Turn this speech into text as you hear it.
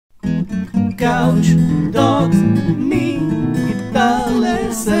couch, dogs, me, guitar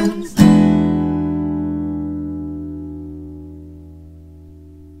lessons.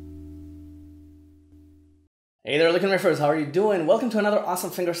 Hey there, LickNRiffers, how are you doing? Welcome to another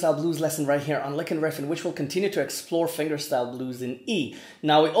awesome fingerstyle blues lesson right here on LickNRiff, in which we'll continue to explore fingerstyle blues in E.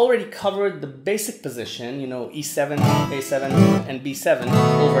 Now, we already covered the basic position, you know, E7, A7, and B7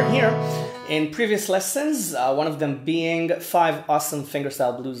 over here in previous lessons, one of them being 5 awesome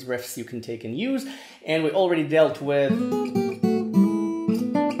fingerstyle blues riffs you can take and use, and we already dealt with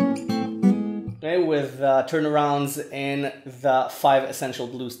turnarounds in the 5 essential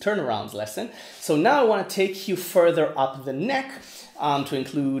blues turnarounds lesson. So now I want to take you further up the neck to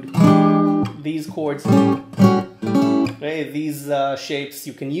include these chords, these shapes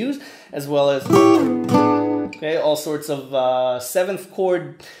you can use, as well as all sorts of 7th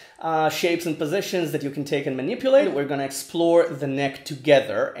chord shapes and positions that you can take and manipulate. We're going to explore the neck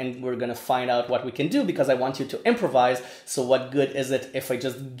together, and we're going to find out what we can do, because I want you to improvise. So what good is it if I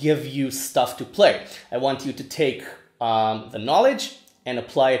just give you stuff to play? I want you to take the knowledge and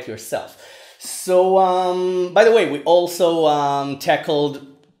apply it yourself. So, by the way, we also tackled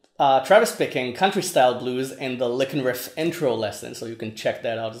Travis picking country style blues in the LickNRiff intro lesson, so you can check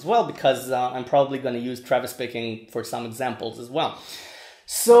that out as well, because I'm probably going to use Travis picking for some examples as well.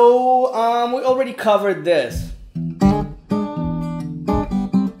 So, we already covered this.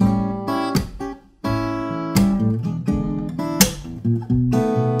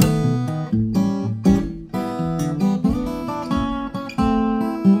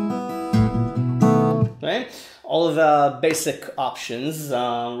 Okay, all of the basic options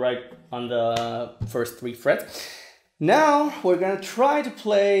right on the first 3 frets. Now we're going to try to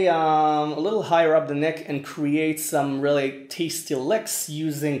play a little higher up the neck and create some really tasty licks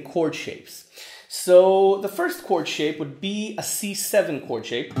using chord shapes. So the first chord shape would be a C7 chord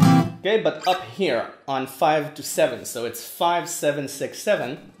shape, okay, but up here on 5 to 7. So it's 5, 7, 6,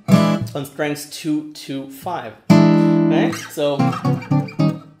 7 on strings 2 to 5. Okay, so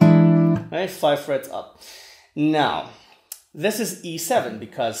 5 frets up. Now this is E7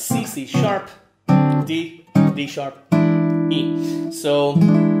 because C, C sharp, D, D sharp, E. So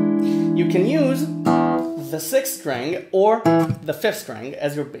you can use the 6th string or the 5th string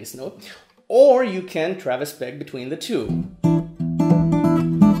as your bass note, or you can Travis pick between the two.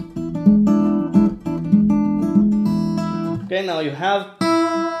 Okay, now you have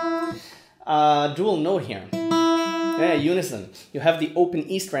a dual note here. Yeah, unison. You have the open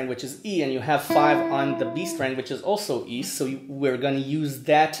E string, which is E, and you have 5 on the B string, which is also E, so we're going to use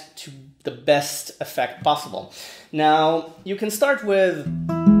that to the best effect possible. Now, you can start with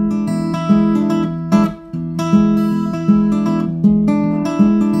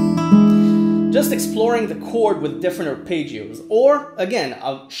just exploring the chord with different arpeggios, or again,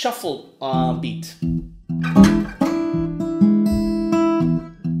 a shuffle beat.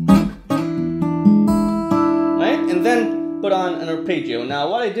 And then put on an arpeggio. Now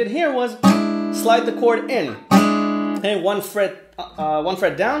what I did here was slide the chord in, okay, one fret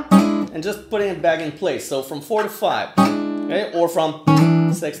down, and just putting it back in place. So from 4 to 5, okay, or from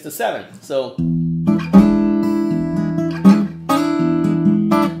 6 to 7. So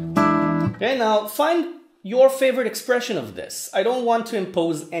okay, now find your favorite expression of this. I don't want to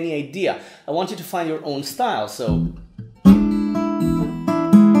impose any idea. I want you to find your own style. So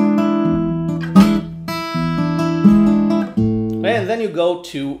and then you go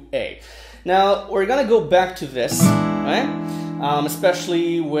to A. Now we're gonna go back to this, right?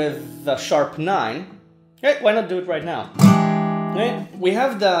 Especially with the sharp 9. Okay, why not do it right now? Okay, we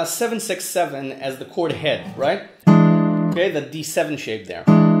have the 7, 6, 7 as the chord head, right? Okay, the D7 shape there.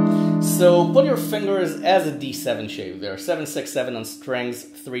 So put your fingers as a D7 shape there. 7, 6, 7 on strings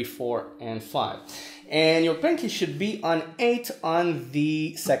 3, 4, and 5. And your pinky should be on 8 on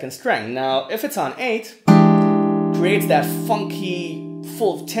the 2nd string. Now, if it's on 8, creates that funky,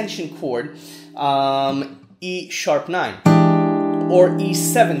 full of tension chord, E sharp 9, or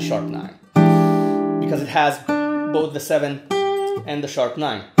E7 sharp 9, because it has both the 7 and the sharp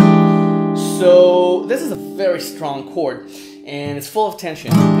 9. So this is a very strong chord, and it's full of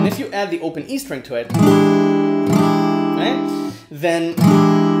tension. And if you add the open E string to it, right, then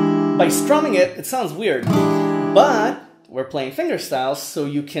by strumming it, it sounds weird, but we're playing fingerstyles, so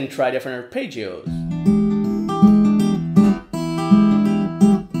you can try different arpeggios.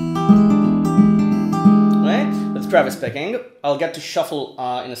 Travis picking. I'll get to shuffle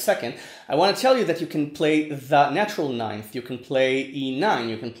in a second. I want to tell you that you can play the natural 9th, you can play E9,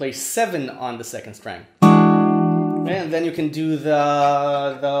 you can play 7 on the 2nd string. And then you can do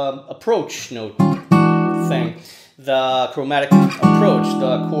the approach note thing. the chromatic approach,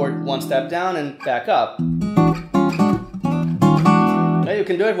 the chord one step down and back up. Okay, you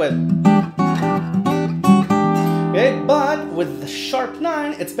can do it with. Okay, but with the sharp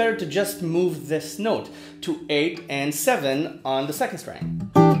 9, it's better to just move this note to 8 and 7 on the second string.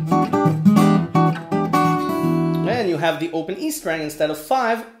 And you have the open E string instead of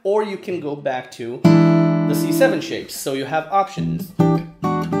 5, or you can go back to the C7 shapes, so you have options.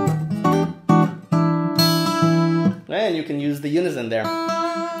 And you can use the unison there.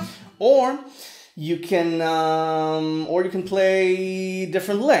 Or you can play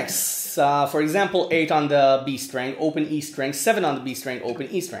different licks. For example, 8 on the B string, open E string, 7 on the B string, open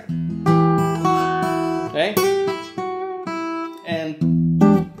E string. Okay? And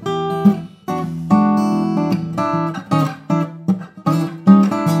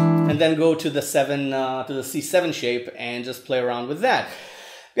then go to the C7 shape and just play around with that.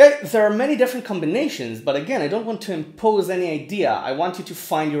 Okay, there are many different combinations, but again, I don't want to impose any idea. I want you to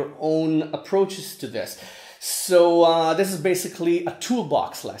find your own approaches to this. So this is basically a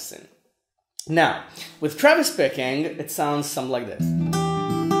toolbox lesson. Now, with Travis picking, it sounds something like this.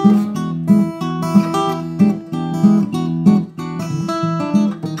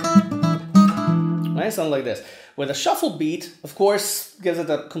 Right, something like this. With a shuffle beat, of course, gives it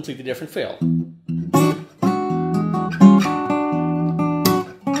a completely different feel.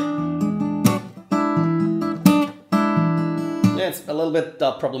 It's a little bit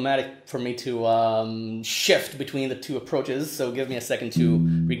problematic for me to shift between the two approaches, so give me a second to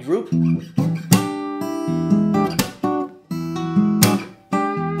regroup.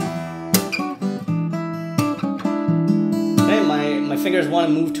 Okay, my fingers want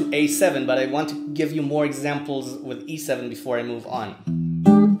to move to A7, but I want to give you more examples with E7 before I move on.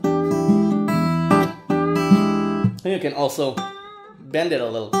 And you can also bend it a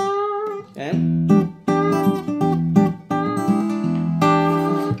little. Okay?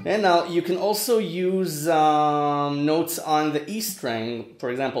 And now you can also use notes on the E string, for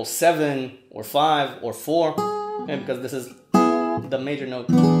example, 7 or 5 or 4, okay, because this is the major note.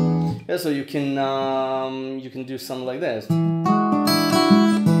 Yeah, so you can do something like this.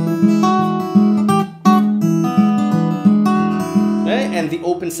 Okay, and the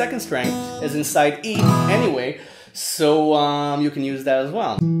open second string is inside E anyway, so you can use that as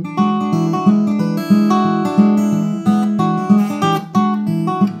well.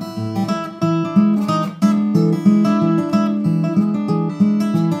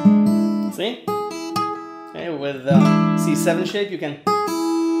 With the C7 shape, you can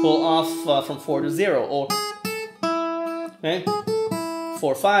pull off from 4 to 0, or okay,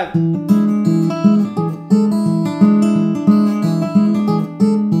 4, 5.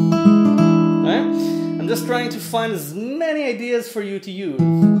 Okay? I'm just trying to find as many ideas for you to use.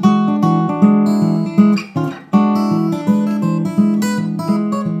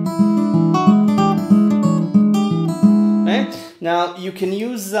 Okay? Now you can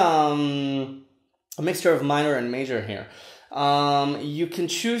use a mixture of minor and major here. You can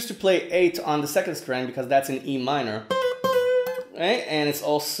choose to play 8 on the second string because that's in E minor. Okay? And it's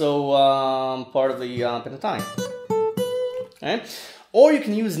also part of the pentatonic. Okay? Or you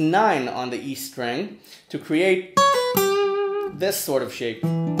can use 9 on the E string to create this sort of shape.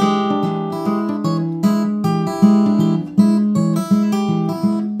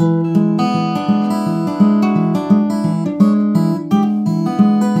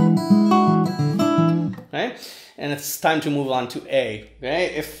 And it's time to move on to A.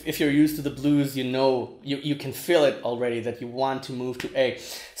 Okay? If you're used to the blues, you know, you can feel it already that you want to move to A.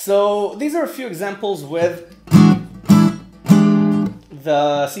 So these are a few examples with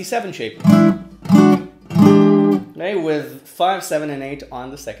the C7 shape. Okay? With 5, 7, and 8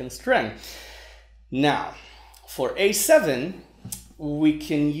 on the second string. Now, for A7, we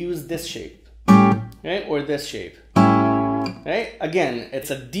can use this shape. Okay? Or this shape. Okay, again,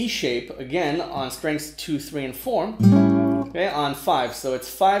 it's a D shape, again, on strings 2, 3, and 4, okay, on 5. So it's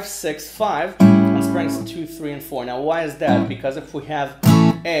 5, 6, 5 on strings 2, 3, and 4. Now, why is that? Because if we have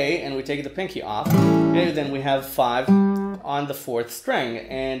A and we take the pinky off, okay, then we have 5 on the 4th string,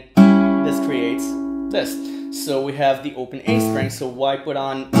 and this creates this. So we have the open A string, so why put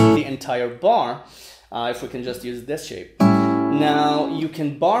on the entire bar if we can just use this shape? Now, you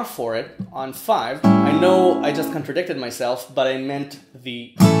can bar for it on 5. I know I just contradicted myself, but I meant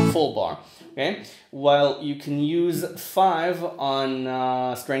the full bar. Okay? While you can use 5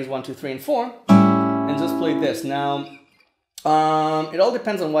 on strings 1, 2, 3, and 4, and just play this. Now, it all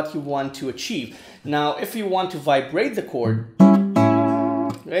depends on what you want to achieve. Now, if you want to vibrate the chord,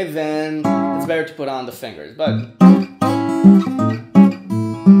 okay, then it's better to put on the fingers. But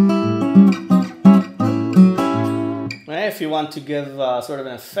If you want to give sort of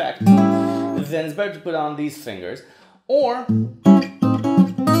an effect, then it's better to put on these fingers. Or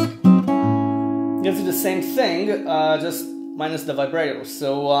gives you the same thing, just minus the vibrato.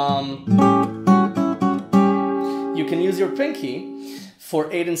 So you can use your pinky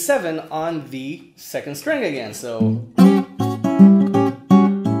for 8 and 7 on the second string again. So,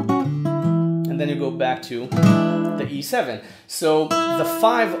 and then you go back to the E7. So the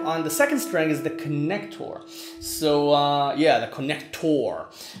 5 on the second string is the connector. So yeah, the connector.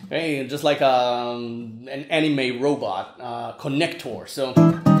 Okay, just like an anime robot, connector. So.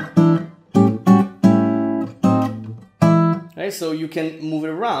 Okay, so you can move it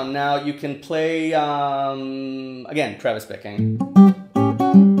around. Now you can play, again, Travis picking.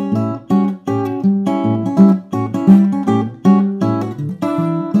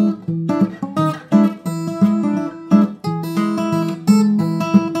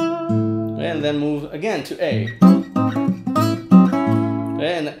 And then move again to A.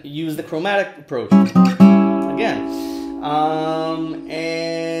 And use the chromatic approach. Again.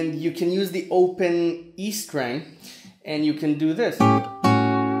 And you can use the open E string. And you can do this,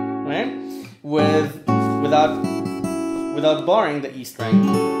 right? Without barring the E string.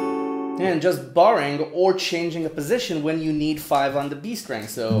 And just barring or changing a position when you need 5 on the B string.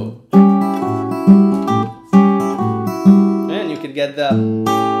 So, and you can get the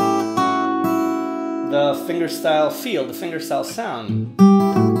fingerstyle feel, the fingerstyle sound.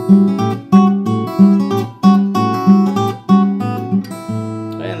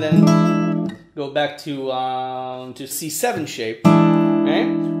 And then go back to C7 shape, okay?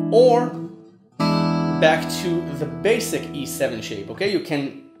 Or back to the basic E7 shape, okay? You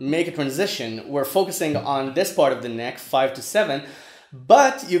can make a transition. We're focusing on this part of the neck, 5 to 7,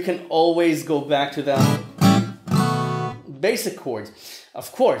 but you can always go back to the basic chords,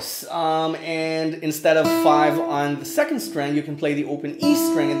 of course. And instead of 5 on the second string, you can play the open E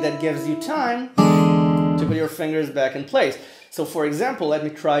string, and that gives you time to put your fingers back in place. So for example, let me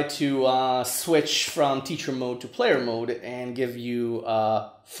try to switch from teacher mode to player mode and give you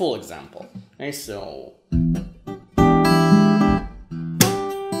a full example. Okay, so...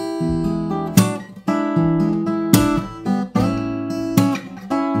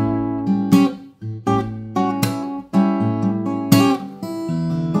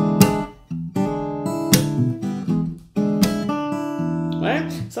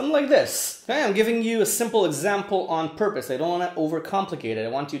 something like this. Okay, I'm giving you a simple example on purpose. I don't want to overcomplicate it. I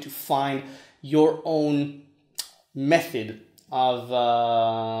want you to find your own method of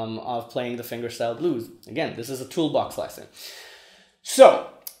playing the fingerstyle blues. Again, this is a toolbox lesson. So,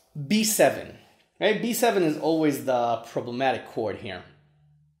 B7. Right? B7 is always the problematic chord here.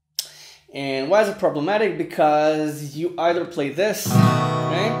 And why is it problematic? Because you either play this,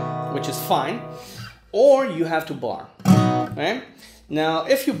 okay, which is fine, or you have to bar. Right? Now,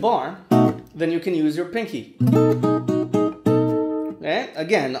 if you bar, then you can use your pinky. Okay?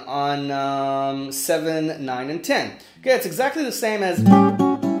 Again, on 7, 9, and 10. Okay, it's exactly the same as,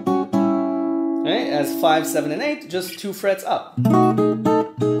 okay, as 5, 7, and 8, just 2 frets up.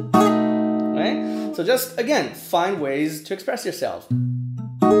 Okay? So just, again, find ways to express yourself.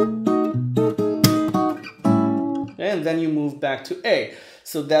 Okay, and then you move back to A.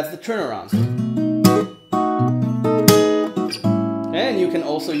 So that's the turnaround. And you can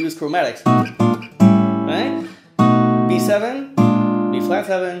also use chromatics. Right? B7, B flat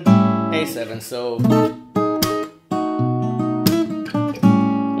 7, A7. So,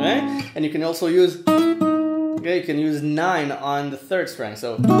 right? And you can also use, okay, you can use 9 on the third string.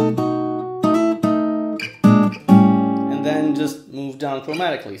 So, and then just move down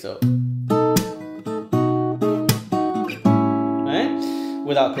chromatically. So, right?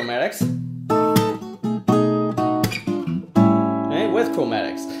 Without chromatics. With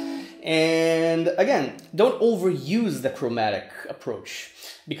chromatics. And again, don't overuse the chromatic approach,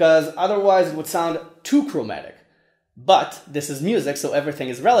 because otherwise it would sound too chromatic. But this is music, so everything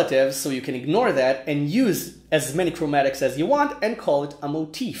is relative, so you can ignore that and use as many chromatics as you want and call it a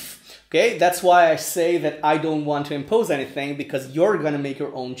motif. Okay, that's why I say that I don't want to impose anything, because you're gonna make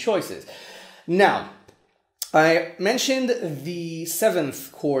your own choices. Now, I mentioned the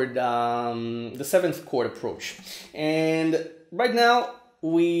seventh chord approach, and right now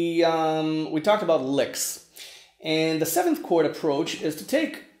we talked about licks, and the 7th chord approach is to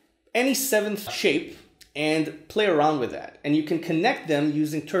take any 7th shape and play around with that, and you can connect them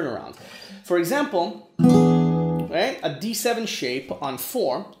using turnarounds. For example, right, a D7 shape on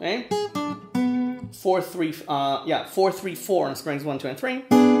 4, right? 4, 3, 4, 3, 4 on strings 1, 2, and 3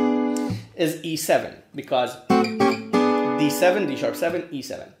 is E7, because D7, D sharp 7,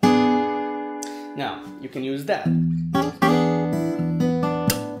 E7. Now you can use that.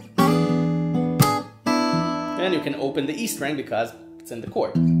 And you can open the E string because it's in the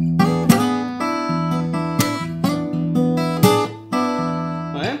chord.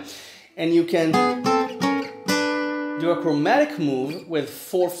 Right? And you can do a chromatic move with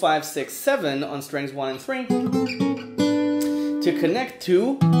 4, 5, 6, 7 on strings 1 and 3 to connect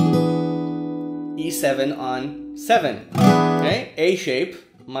to E7 on 7. Okay? A shape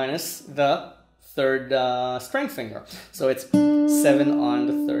minus the third string finger. So it's 7 on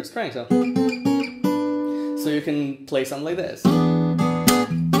the third string. So you can play something like this.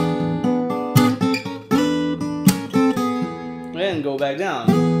 And go back down.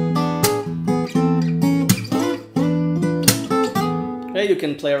 Okay, you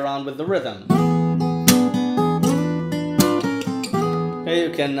can play around with the rhythm. Okay,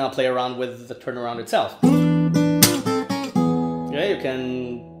 you can play around with the turnaround itself. Okay, you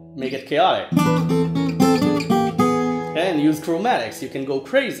can make it chaotic. Okay, and use chromatics. You can go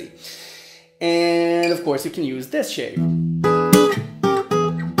crazy. And of course, you can use this shape.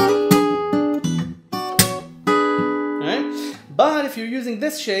 Alright? But if you're using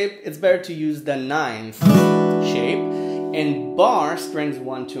this shape, it's better to use the 9th shape and bar strings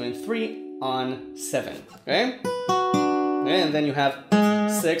 1, 2, and 3 on 7. Okay? And then you have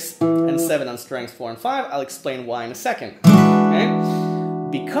 6 and 7 on strings 4 and 5. I'll explain why in a second. Okay?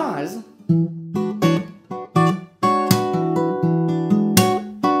 Because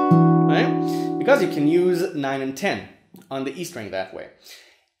you can use 9 and 10 on the E string that way.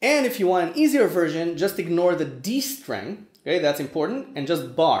 And if you want an easier version, just ignore the D string, okay, that's important, and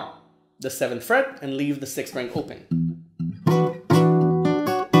just bar the 7th fret and leave the 6th string open.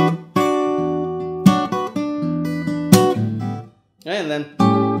 And then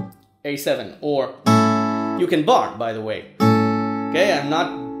A7, or you can bar, by the way. Okay, I'm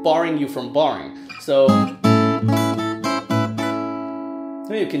not barring you from barring. So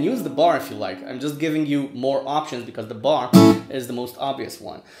you can use the bar if you like. I'm just giving you more options because the bar is the most obvious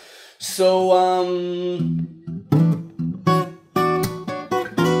one. So,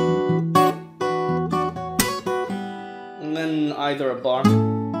 and then either a bar.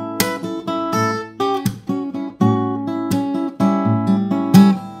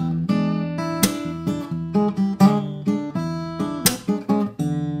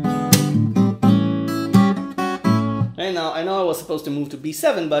 Now, I know I was supposed to move to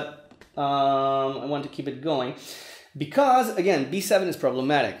B7, but I want to keep it going because, again, B7 is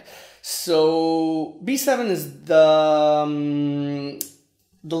problematic. So B7 is the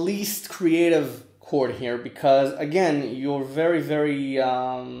least creative chord here because, again, you're very, very,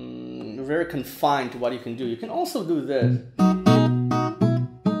 very confined to what you can do. You can also do this.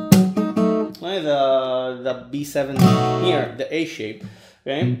 Right, the B7 here, the A shape,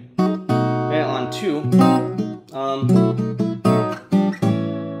 okay, on 2.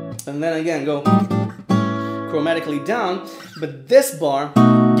 And then again go chromatically down, but this bar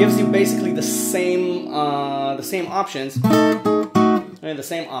gives you basically the same options, right? The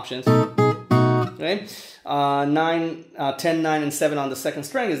same options, right? 10, 9, and 7 on the 2nd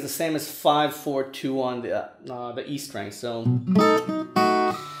string is the same as 5, 4, 2 on the E string. So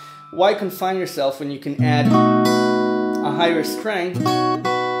why confine yourself when you can add a higher string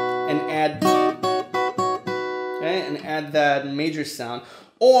and add that major sound,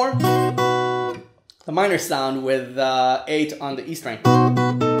 or the minor sound with 8 on the E string.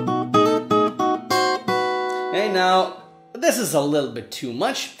 Okay, now this is a little bit too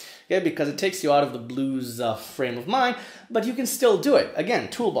much, okay, because it takes you out of the blues frame of mind, but you can still do it. Again,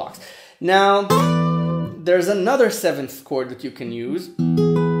 toolbox. Now, there's another 7th chord that you can use,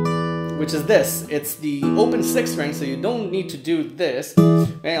 which is this. It's the open 6th string, so you don't need to do this.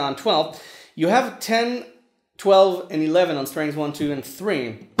 Okay, on 12, you have 10, 12, and 11 on strings 1, 2, and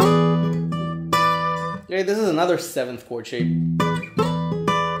 3. Okay, this is another 7th chord shape.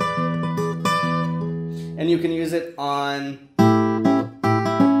 And you can use it on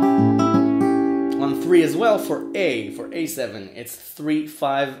 3 as well for A7. It's 3,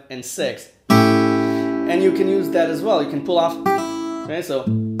 5, and 6. And you can use that as well. You can pull off. Okay, so.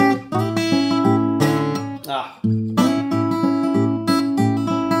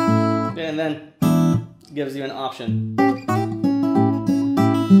 Okay, and then gives you an option.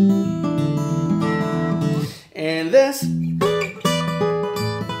 And this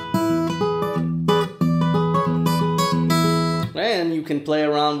and you can play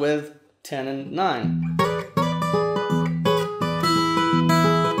around with 10 and 9.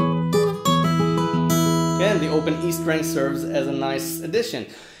 And the open E string serves as a nice addition.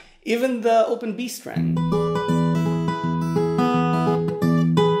 Even the open B string.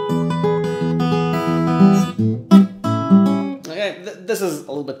 this is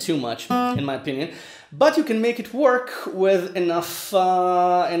a little bit too much, in my opinion. But you can make it work with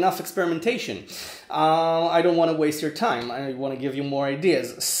enough experimentation. I don't want to waste your time. I want to give you more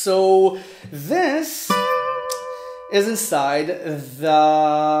ideas. So this is inside the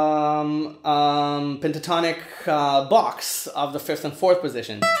pentatonic box of the 5th and 4th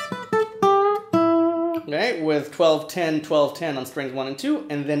position. Okay, with 12, 10, 12, 10 on strings 1 and 2,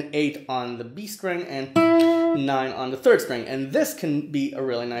 and then 8 on the B string and 9 on the 3rd string. And this can be a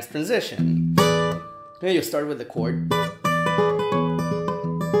really nice transition. Okay, you start with the chord.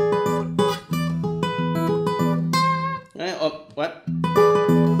 Okay, oh, what?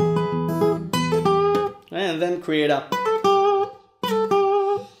 And then create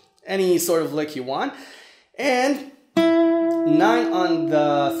any sort of lick you want. And 9 on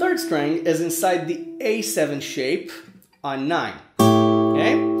the 3rd string is inside the A7 shape on 9.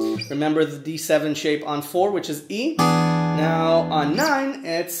 Okay? Remember the D7 shape on 4, which is E. Now on 9,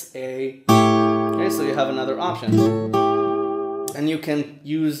 it's A. Okay, so you have another option. And you can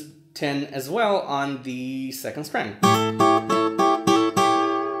use 10 as well on the 2nd string.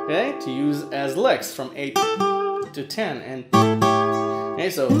 Okay, to use as licks from 8 to 10. And okay,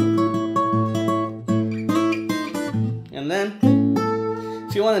 so and then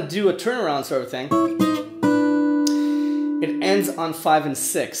if you want to do a turnaround sort of thing, it ends on 5 and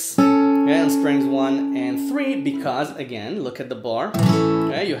 6. Okay, on strings 1 and 3, because again, look at the bar.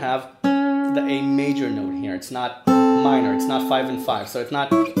 Okay, you have the A major note here. It's not minor, it's not 5 and 5, so it's not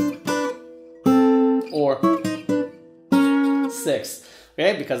or 6.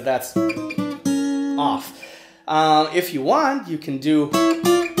 Okay, because that's off. If you want, you can do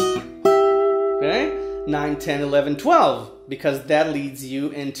 9, 10, 11, 12, because that leads you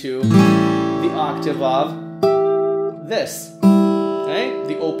into the octave of this. Okay,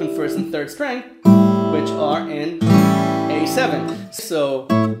 the open 1st and 3rd string, which are in A7. So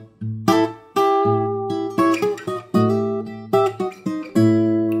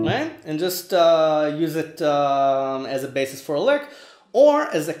and just use it as a basis for a lick, or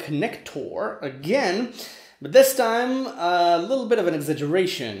as a connector again, but this time a little bit of an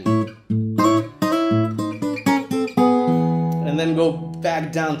exaggeration. And then go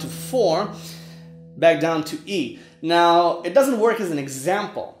back down to 4, back down to E. Now, it doesn't work as an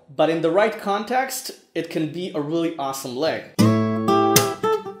example, but in the right context, it can be a really awesome lick.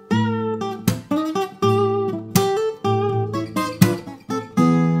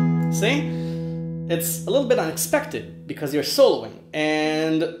 See? It's a little bit unexpected because you're soloing,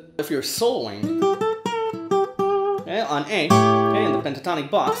 and if you're soloing on A, in the pentatonic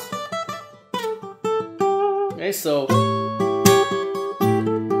box, so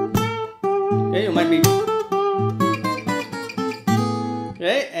you might be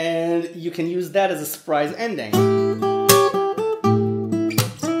and you can use that as a surprise ending.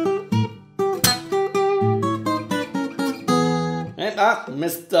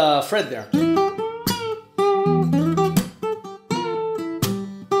 Missed fret there.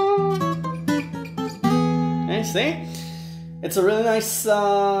 Okay, see? It's a really nice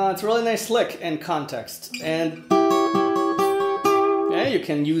lick in context, and you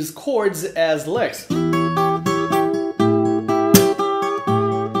can use chords as licks.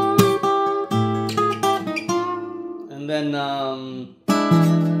 And then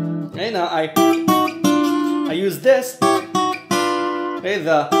now I use this,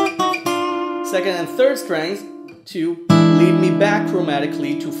 the 2nd and 3rd strings, to lead me back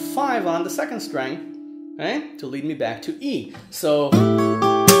chromatically to 5 on the 2nd string, to lead me back to E. So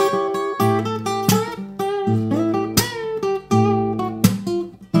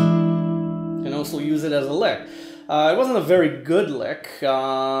can also use it as a lick. It wasn't a very good lick,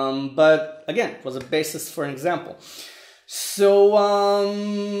 but again, it was a basis for an example. So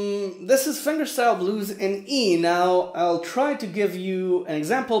this is Fingerstyle Blues in E. Now I'll try to give you an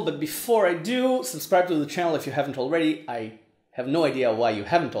example, but before I do, subscribe to the channel if you haven't already. I have no idea why you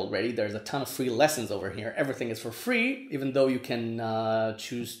haven't already. There's a ton of free lessons over here. Everything is for free, even though you can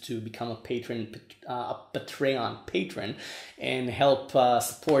choose to become a Patreon patron and help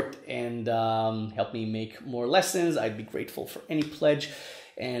support and help me make more lessons. I'd be grateful for any pledge,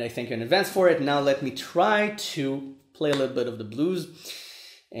 and I thank you in advance for it. Now let me try to play a little bit of the blues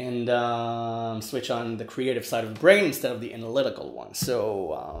and switch on the creative side of the brain instead of the analytical one.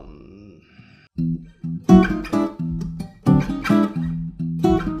 So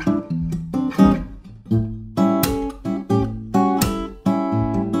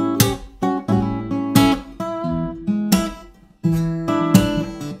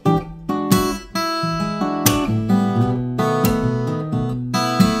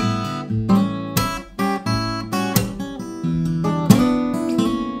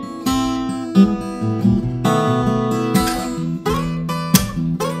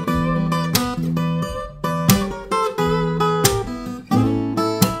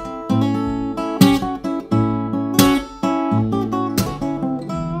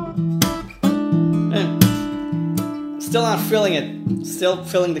Still not feeling it, still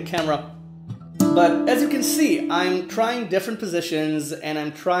feeling the camera. But as you can see, I'm trying different positions and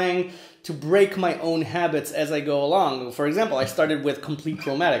I'm trying to break my own habits as I go along. For example, I started with complete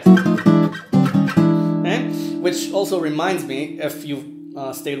chromatics. Okay? Which also reminds me, if you've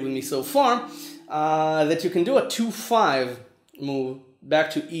stayed with me so far, that you can do a 2-5 move back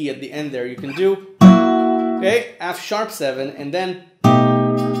to E at the end there. You can do, okay, F sharp 7 and then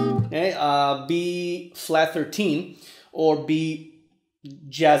okay, B flat 13 or B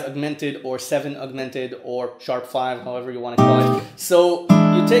jazz augmented or 7 augmented or sharp 5, however you want to call it. So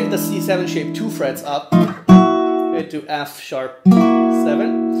you take the C7 shape 2 frets up, okay, to F sharp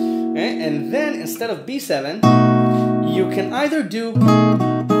 7, okay, and then instead of B7 you can either do,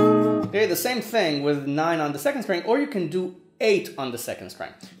 okay, the same thing with 9 on the second string, or you can do 8 on the second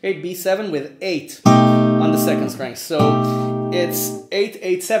string. Okay, B7 with 8 on the second string. So it's 8,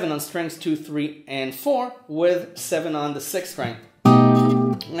 8, 7 on strings 2, 3, and 4 with 7 on the 6th string.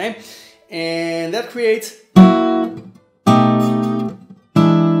 Okay, and that creates, okay,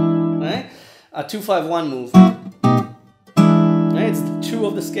 a 2-5-1 move. Okay, it's the 2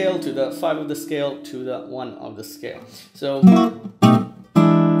 of the scale to the 5 of the scale to the 1 of the scale. So,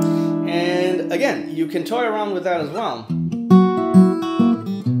 and again, you can toy around with that as well.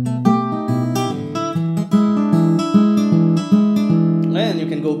 And you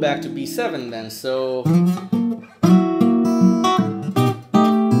can go back to B7 then. So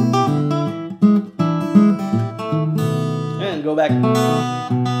and go back.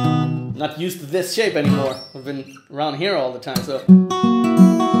 Not used to this shape anymore. I've been around here all the time. So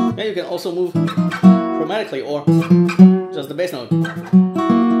yeah, you can also move chromatically or just the bass note.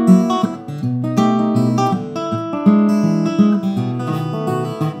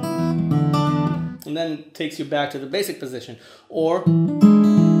 And then it takes you back to the basic position. Or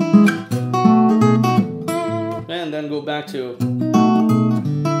and then go back to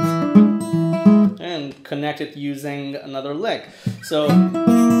and connect it using another lick. So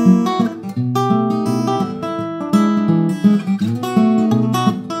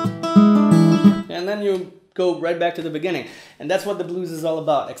and then you go right back to the beginning. And that's what the blues is all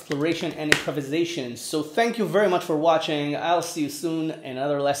about, exploration and improvisation. So thank you very much for watching. I'll see you soon in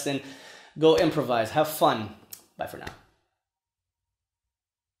another lesson. Go improvise, have fun. Bye for now.